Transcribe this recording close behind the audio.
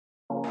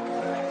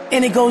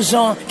And it goes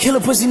on. Kill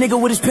a pussy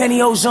nigga with his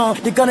pantyhose on.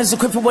 The gun is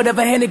equipped for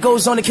whatever hand it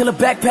goes on. To kill a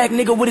backpack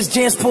nigga with his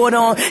jams poured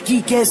on.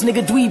 Geek ass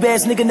nigga, dweeb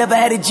ass nigga, never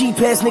had a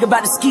G-pass nigga.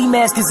 About to ski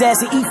mask his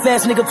ass and eat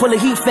fast nigga. Pull a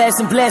heat fast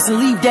and blast and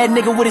leave that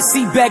nigga with his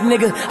seat back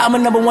nigga. I'm a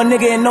 #1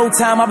 nigga in no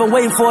time. I've been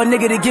waiting for a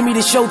nigga to give me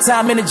the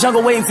showtime. In the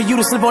jungle waiting for you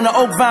to slip on the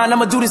oak vine.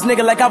 I'ma do this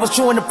nigga like I was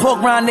chewing the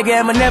pork rind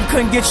nigga. Eminem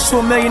couldn't get you to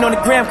 $1 million on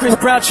the gram. Chris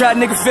Brown tried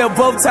nigga, failed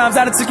both times.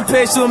 I done took your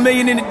page to $1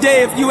 million in a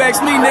day. If you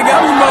ask me nigga,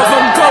 I'm a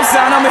motherfucking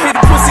cosign. I'ma hit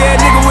the pussy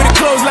ass nigga with a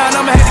clothesline.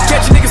 I'ma have to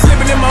catch a nigga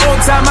slipping in my own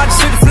time. I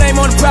just hit the flame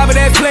on the private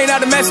ass plane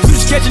out of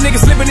Massachusetts. Catch a nigga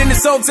slipping in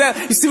this old town.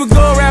 You see what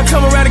go around,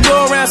 come around and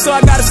go around. So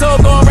I got a soul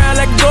going around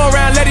like a go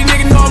around. Let these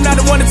niggas know I'm not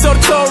the one to toe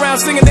the toe around.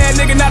 Singing that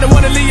nigga, not the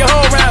one to leave your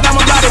whole round. I'm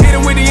about to hit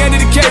him with the end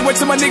of the K. Wait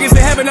till my niggas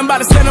in heaven, I'm about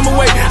to send them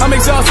away. I'm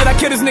exhausted, I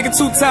killed this nigga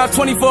 2 times,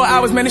 24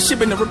 hours, man, this shit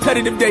been a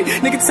repetitive day.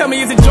 Nigga tell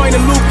me, is it join the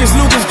Lucas,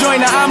 Lucas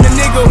joiner? I'm the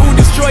nigga who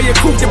destroy your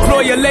coup,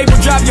 deploy your label,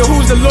 drop your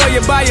who's the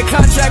lawyer, buy your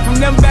contract from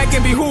them back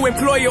and be who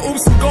employer.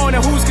 Oops, I'm going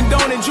and who's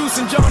condoning, juice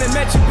and Joan and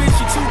met your bitch,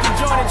 you two can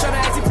join it. Tryna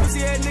ask you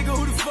pussy ass nigga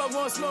who the fuck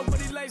wants smoke, but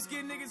these light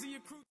skinned niggas in your crew.